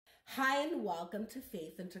Hi, and welcome to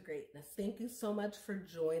Faith into Greatness. Thank you so much for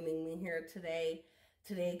joining me here today.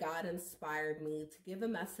 Today, God inspired me to give a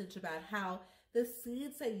message about how the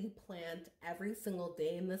seeds that you plant every single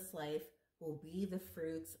day in this life will be the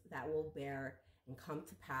fruits that will bear and come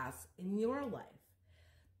to pass in your life.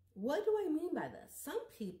 What do I mean by this? Some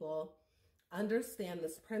people understand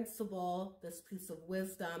this principle, this piece of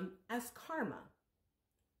wisdom, as karma,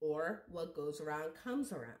 or what goes around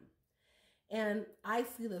comes around. And I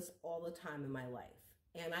see this all the time in my life,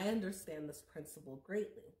 and I understand this principle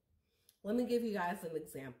greatly. Let me give you guys an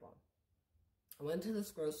example. I went to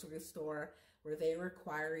this grocery store where they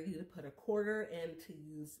require you to put a quarter in to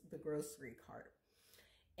use the grocery cart.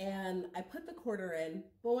 And I put the quarter in,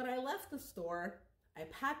 but when I left the store, I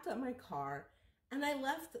packed up my car and I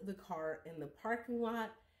left the car in the parking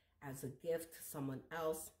lot as a gift to someone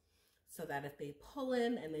else so that if they pull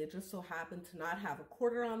in and they just so happen to not have a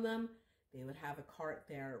quarter on them, they would have a cart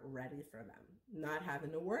there ready for them, not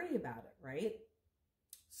having to worry about it, right?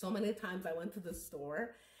 So many times I went to the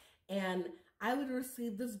store and I would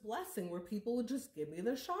receive this blessing where people would just give me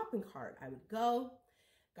their shopping cart. I would go,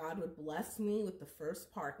 God would bless me with the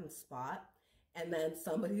first parking spot, and then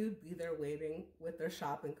somebody would be there waiting with their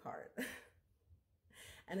shopping cart.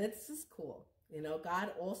 And it's just cool. You know,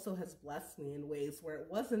 God also has blessed me in ways where it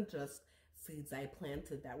wasn't just seeds I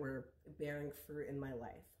planted that were bearing fruit in my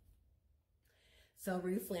life. So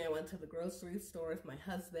recently I went to the grocery store with my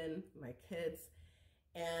husband, my kids,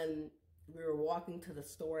 and we were walking to the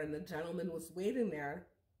store and the gentleman was waiting there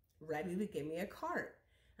ready to give me a cart.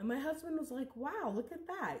 And my husband was like, wow, look at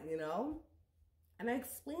that, you know? And I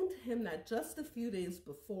explained to him that just a few days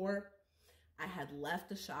before, I had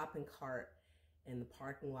left a shopping cart in the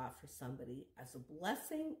parking lot for somebody as a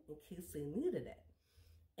blessing in case they needed it.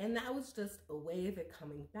 And that was just a way of it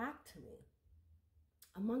coming back to me,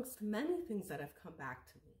 amongst many things that have come back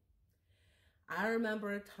to me. I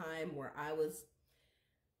remember a time where I was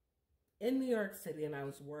in New York City and I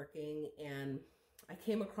was working, and I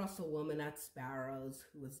came across a woman at Sparrow's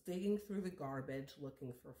who was digging through the garbage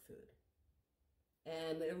looking for food.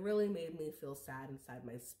 And it really made me feel sad inside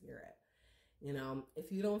my spirit. You know,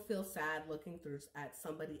 if you don't feel sad looking at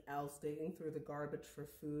somebody else digging through the garbage for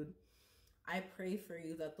food, I pray for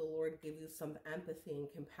you that the Lord give you some empathy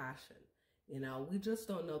and compassion. You know, we just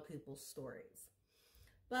don't know people's stories.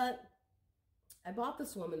 But I bought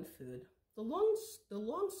this woman food. The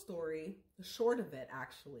long story, the short of it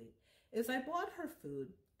actually, is I bought her food.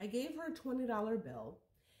 I gave her a $20 bill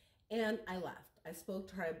and I left. I spoke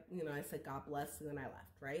to her, I said, God bless you, and I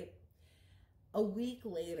left, right? A week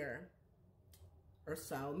later or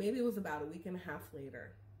so, maybe it was about a week and a half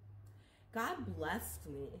later, God blessed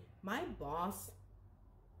me. My boss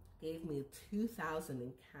gave me $2,000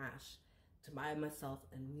 in cash to buy myself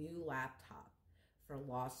a new laptop for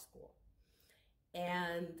law school.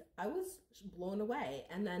 And I was blown away.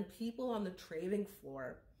 And then people on the trading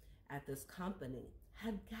floor at this company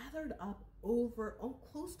had gathered up over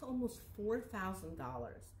close to almost $4,000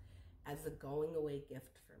 as a going away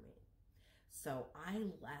gift for me. So I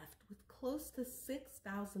left with close to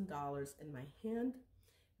 $6,000 in my hand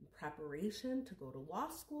in preparation to go to law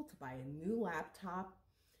school, to buy a new laptop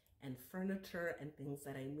and furniture and things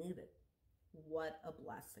that I needed. What a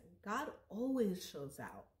blessing. God always shows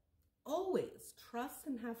out. Always. Trust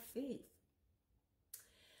and have faith.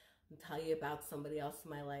 I'll tell you about somebody else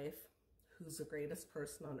in my life who's the greatest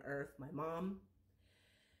person on earth, my mom.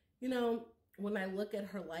 You know, when I look at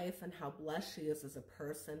her life and how blessed she is as a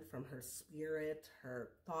person, from her spirit, her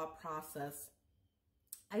thought process,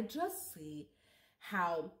 I just see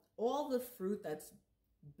how all the fruit that's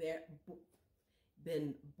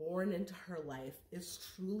been born into her life is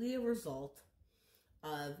truly a result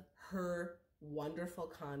of her wonderful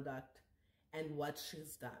conduct and what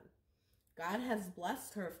she's done. God has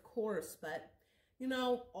blessed her, of course, but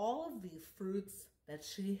all of the fruits that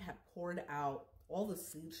she had poured out, all the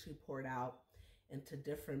seeds she poured out into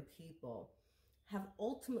different people, have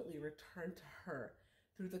ultimately returned to her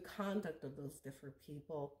through the conduct of those different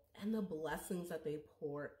people and the blessings that they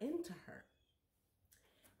pour into her.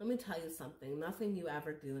 Let me tell you something. Nothing you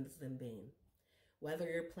ever do is in vain. Whether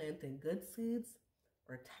you're planting good seeds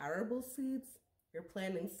or terrible seeds, you're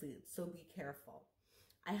planting seeds, so be careful.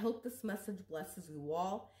 I hope this message blesses you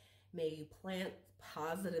all. May you plant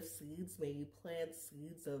positive seeds. May you plant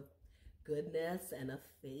seeds of goodness and of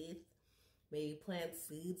faith. May you plant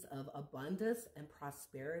seeds of abundance and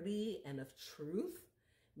prosperity and of truth.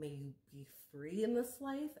 May you be free in this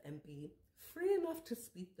life and be free enough to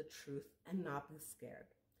speak the truth and not be scared.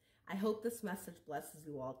 I hope this message blesses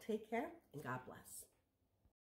you all. Take care and God bless.